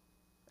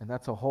 and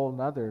that's a whole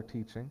nother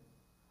teaching.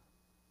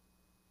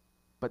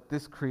 But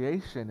this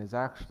creation is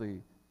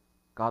actually,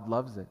 God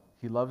loves it.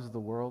 He loves the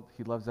world.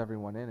 He loves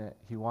everyone in it.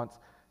 He wants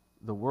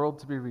the world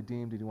to be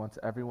redeemed, and he wants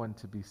everyone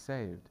to be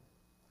saved.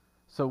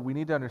 So we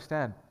need to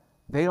understand,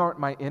 they aren't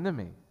my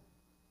enemy.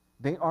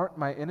 They aren't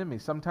my enemy.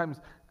 Sometimes,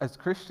 as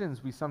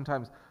Christians, we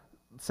sometimes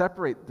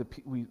separate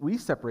we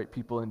separate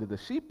people into the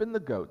sheep and the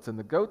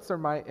goats are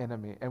my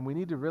enemy. And we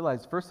need to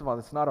realize, first of all,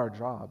 it's not our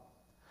job.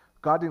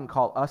 God didn't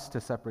call us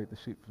to separate the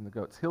sheep from the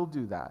goats. He'll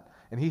do that.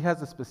 And he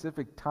has a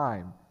specific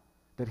time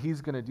that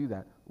he's going to do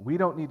that. We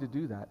don't need to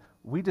do that.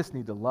 We just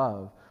need to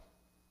love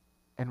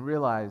and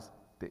realize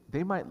that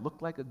they might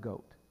look like a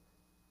goat.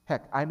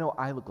 Heck, I know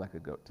I look like a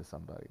goat to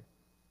somebody,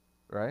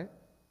 right?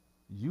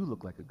 You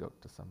look like a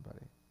goat to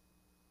somebody.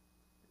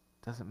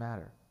 Doesn't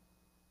matter.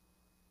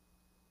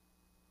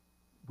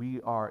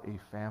 We are a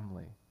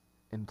family,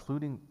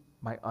 including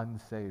my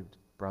unsaved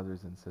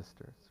brothers and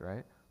sisters,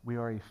 right? We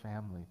are a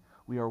family.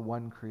 We are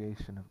one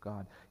creation of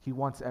God. He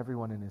wants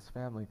everyone in his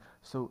family.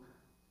 So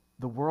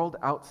the world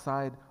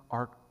outside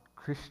our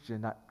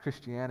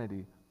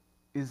Christianity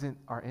isn't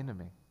our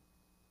enemy.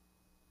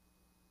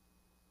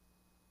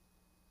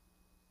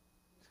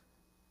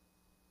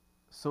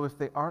 So if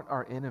they aren't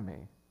our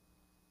enemy,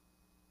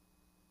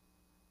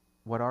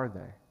 What are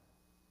they?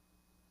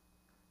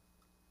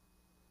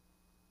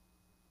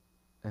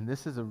 And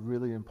this is a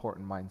really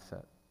important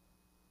mindset,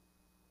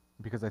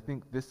 because I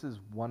think this is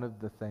one of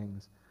the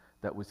things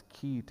that was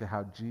key to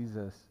how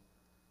Jesus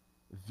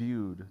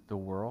viewed the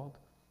world.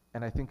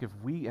 And I think if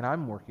we, and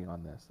I'm working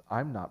on this,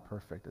 I'm not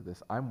perfect at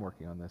this, I'm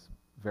working on this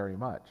very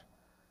much.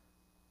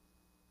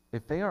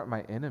 If they aren't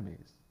my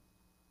enemies,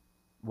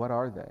 what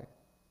are they?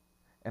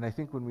 And I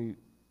think when we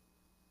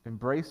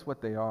embrace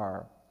what they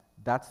are,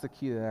 that's the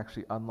key that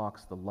actually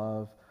unlocks the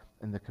love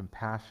and the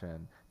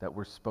compassion that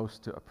we're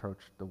supposed to approach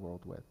the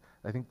world with.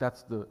 I think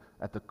that's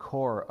at the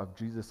core of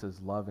Jesus'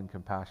 love and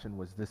compassion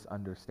was this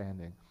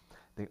understanding.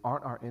 They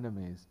aren't our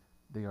enemies,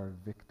 they are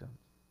victims.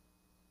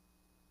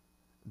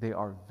 They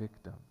are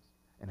victims.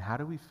 And how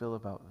do we feel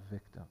about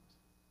victims?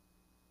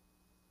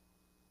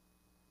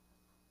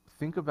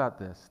 Think about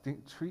this.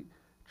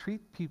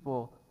 Treat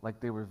people like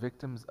they were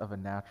victims of a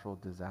natural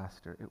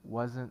disaster. It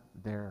wasn't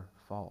their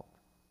fault.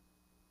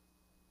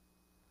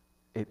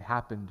 It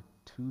happened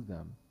to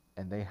them,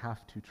 and they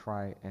have to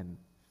try and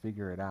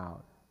figure it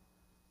out.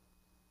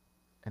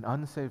 An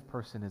unsaved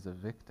person is a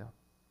victim.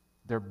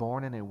 They're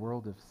born in a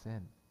world of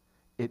sin.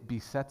 It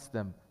besets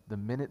them the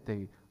minute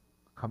they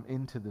come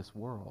into this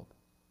world.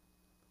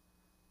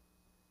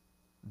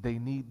 They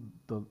need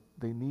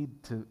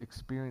to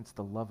experience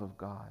the love of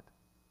God.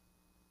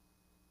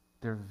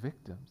 They're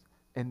victims.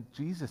 And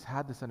Jesus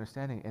had this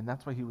understanding, and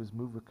that's why he was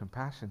moved with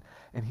compassion.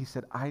 And he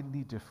said, I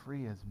need to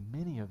free as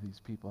many of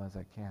these people as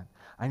I can.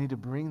 I need to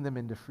bring them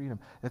into freedom.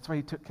 That's why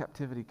he took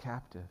captivity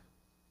captive.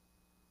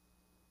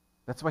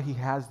 That's why he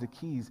has the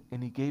keys,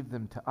 and he gave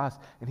them to us.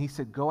 And he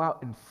said, go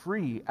out and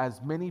free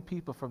as many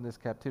people from this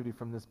captivity,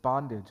 from this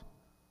bondage.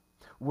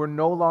 We're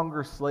no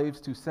longer slaves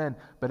to sin,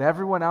 but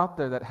everyone out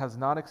there that has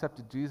not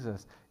accepted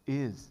Jesus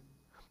is.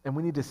 And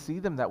we need to see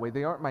them that way.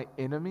 They aren't my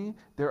enemy,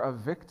 they're a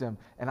victim,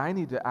 and I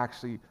need to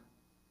actually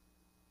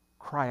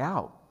cry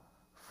out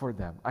for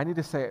them. I need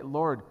to say,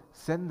 Lord,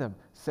 send them,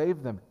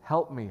 save them,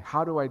 help me.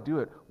 How do I do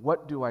it?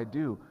 What do I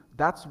do?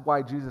 That's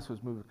why Jesus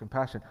was moved with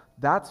compassion.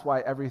 That's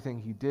why everything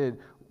he did,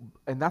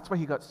 and that's why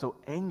he got so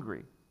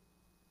angry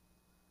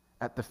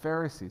at the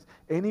Pharisees.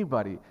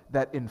 Anybody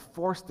that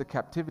enforced the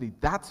captivity,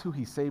 that's who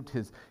he saved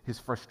his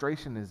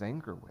frustration, his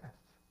anger with.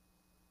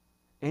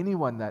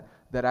 Anyone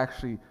that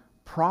actually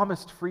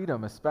promised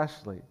freedom,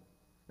 especially.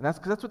 And that's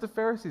because that's what the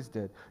Pharisees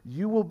did.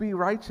 You will be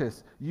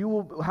righteous. You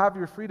will have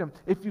your freedom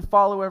if you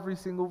follow every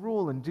single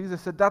rule. And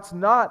Jesus said, that's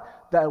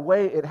not the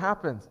way it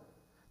happens.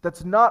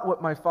 That's not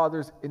what my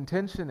Father's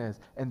intention is.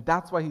 And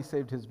that's why he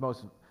saved his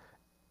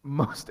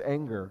most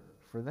anger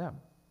for them.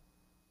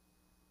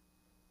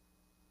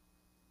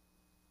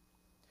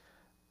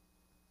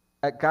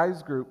 At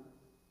Guy's group,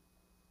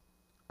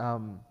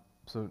 I'm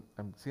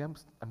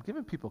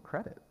giving people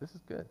credit. This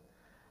is good.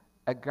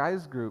 At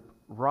Guy's group,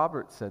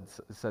 Robert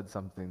said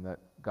something that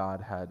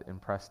God had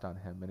impressed on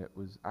him, and it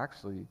was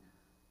actually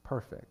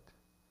perfect.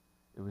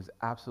 It was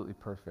absolutely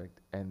perfect,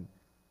 and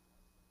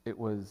it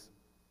was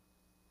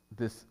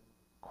this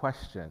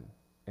question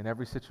in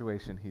every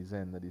situation he's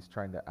in that he's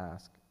trying to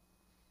ask.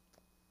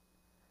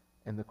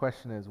 And the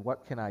question is,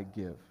 what can I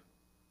give?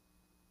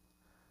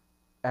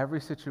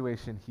 Every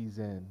situation he's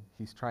in,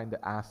 he's trying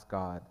to ask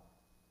God,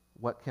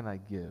 what can I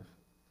give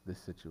this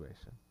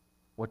situation?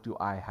 What do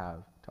I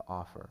have to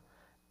offer?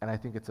 And I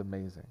think it's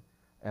amazing.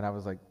 And I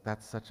was like,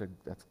 that's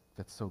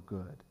so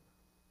good.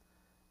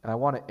 And I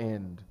want to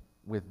end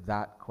with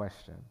that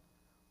question.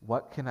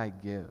 What can I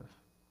give?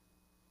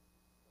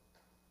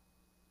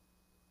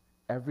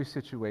 Every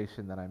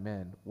situation that I'm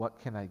in, what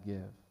can I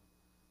give?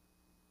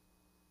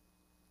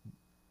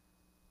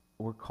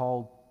 We're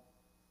called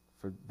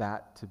for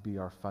that to be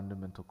our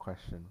fundamental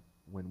question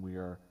when we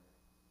are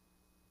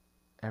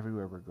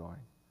everywhere we're going.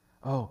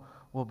 Oh,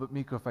 well, but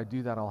Mikko, if I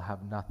do that, I'll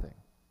have nothing.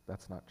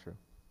 That's not true.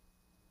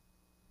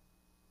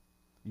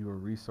 You are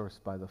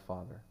resourced by the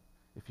Father.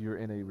 If you're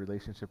in a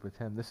relationship with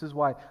him. This is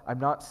why I'm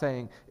not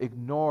saying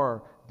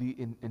ignore the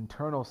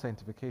internal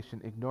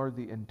sanctification, ignore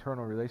the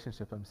internal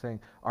relationship. I'm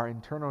saying our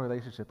internal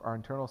relationship, our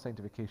internal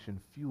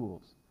sanctification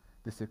fuels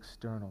this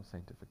external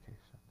sanctification.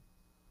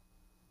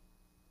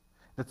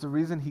 That's the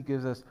reason he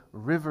gives us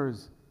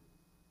rivers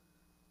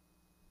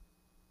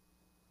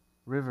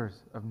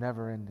of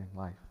never-ending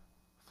life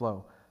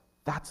flow.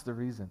 That's the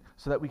reason.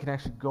 So that we can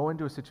actually go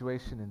into a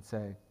situation and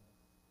say,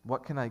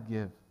 what can I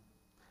give?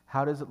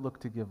 How does it look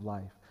to give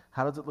life?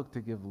 How does it look to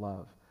give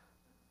love?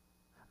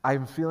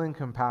 I'm feeling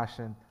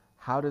compassion.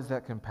 How does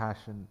that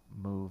compassion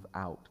move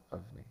out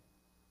of me?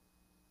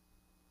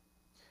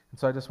 And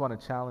so I just want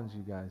to challenge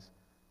you guys,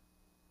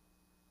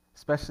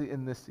 especially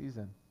in this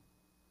season.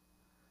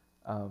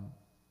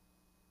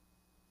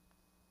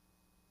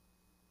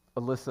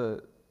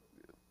 Alyssa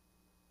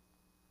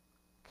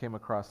came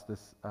across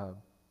this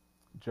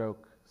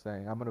joke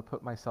saying, I'm going to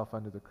put myself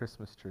under the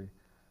Christmas tree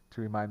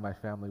to remind my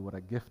family what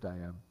a gift I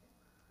am.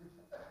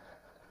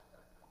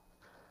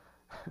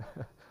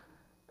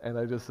 And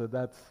I just said,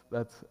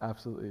 that's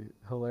absolutely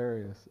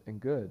hilarious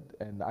and good.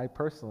 And I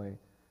personally,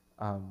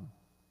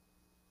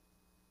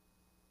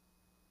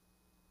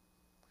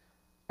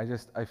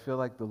 I feel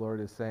like the Lord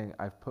is saying,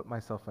 I've put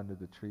myself under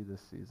the tree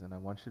this season. I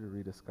want you to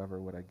rediscover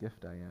what a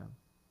gift I am.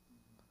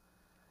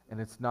 And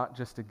it's not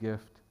just a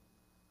gift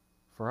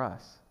for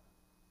us.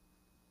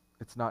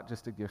 It's not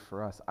just a gift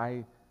for us.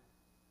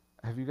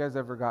 Have you guys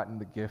ever gotten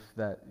the gift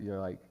that you're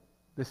like,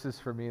 this is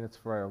for me and it's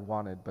for what I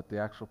wanted, but the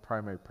actual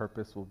primary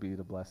purpose will be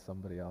to bless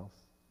somebody else?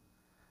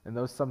 And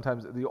those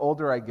sometimes, the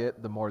older I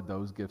get, the more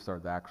those gifts are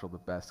the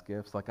best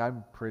gifts. Like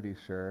I'm pretty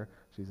sure,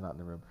 she's not in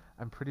the room,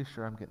 I'm pretty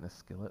sure I'm getting a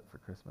skillet for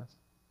Christmas.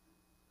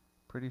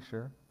 Pretty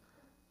sure.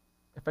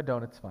 If I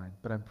don't, it's fine.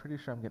 But I'm pretty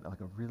sure I'm getting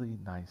like a really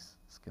nice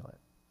skillet.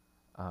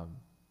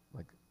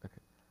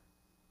 Okay,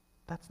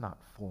 that's not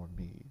for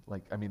me.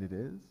 Like, I mean, it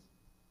is.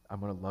 I'm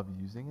going to love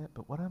using it.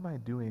 But what am I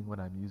doing when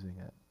I'm using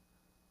it?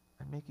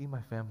 I'm making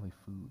my family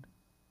food,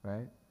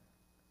 right?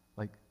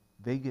 Like,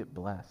 they get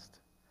blessed.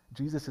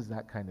 Jesus is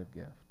that kind of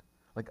gift.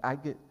 Like, I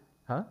get,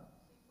 huh?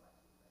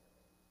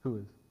 Who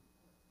is?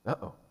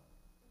 Uh-oh.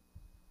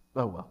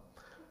 Oh, well.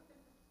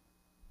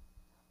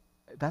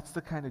 That's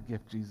the kind of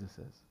gift Jesus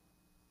is,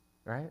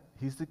 right?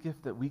 He's the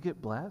gift that we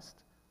get blessed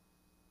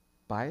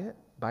by it,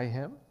 by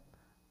him,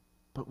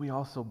 but we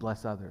also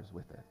bless others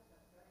with it.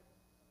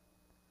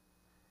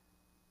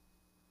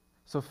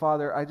 So,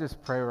 Father, I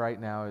just pray right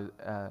now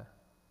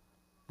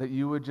that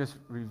you would just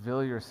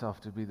reveal yourself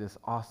to be this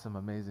awesome,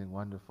 amazing,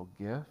 wonderful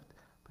gift,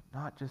 but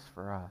not just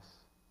for us.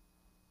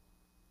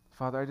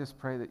 Father, I just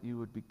pray that you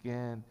would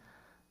begin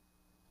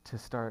to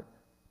start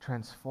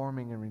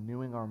transforming and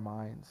renewing our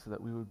minds so that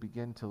we would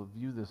begin to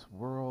view this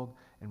world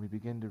and we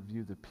begin to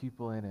view the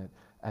people in it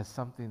as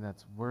something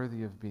that's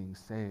worthy of being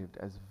saved,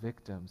 as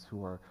victims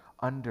who are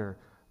under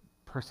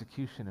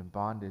persecution and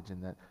bondage,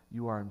 and that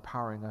you are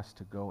empowering us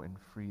to go and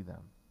free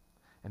them.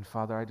 And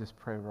Father, I just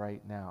pray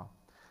right now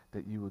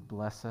that you would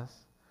bless us.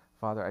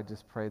 Father, I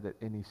just pray that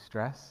any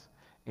stress,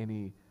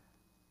 any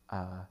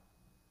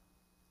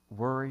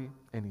worry,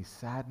 any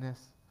sadness,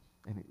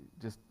 and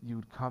just you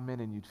would come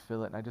in and you'd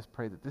fill it. And I just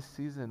pray that this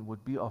season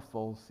would be a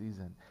full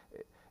season.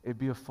 It'd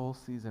be a full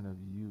season of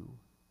you,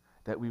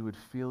 that we would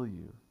feel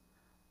you,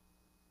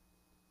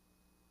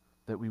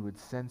 that we would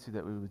sense you,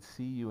 that we would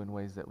see you in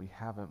ways that we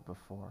haven't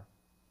before.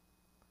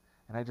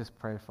 And I just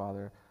pray,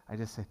 Father, I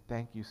just say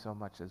thank you so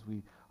much as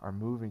we are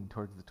moving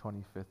towards the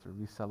 25th, where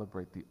we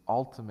celebrate the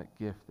ultimate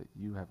gift that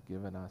you have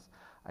given us.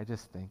 I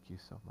just thank you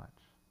so much.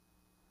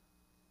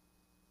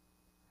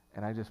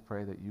 And I just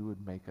pray that you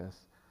would make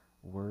us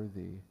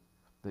worthy,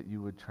 that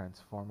you would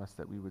transform us,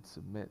 that we would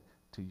submit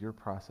to your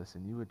process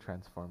and you would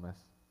transform us.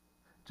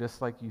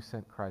 Just like you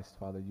sent Christ,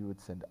 Father, you would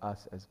send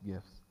us as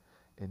gifts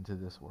into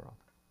this world.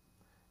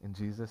 In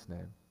Jesus'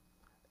 name,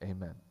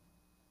 amen.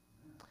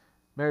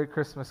 Merry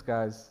Christmas,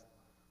 guys.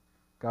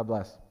 God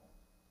bless.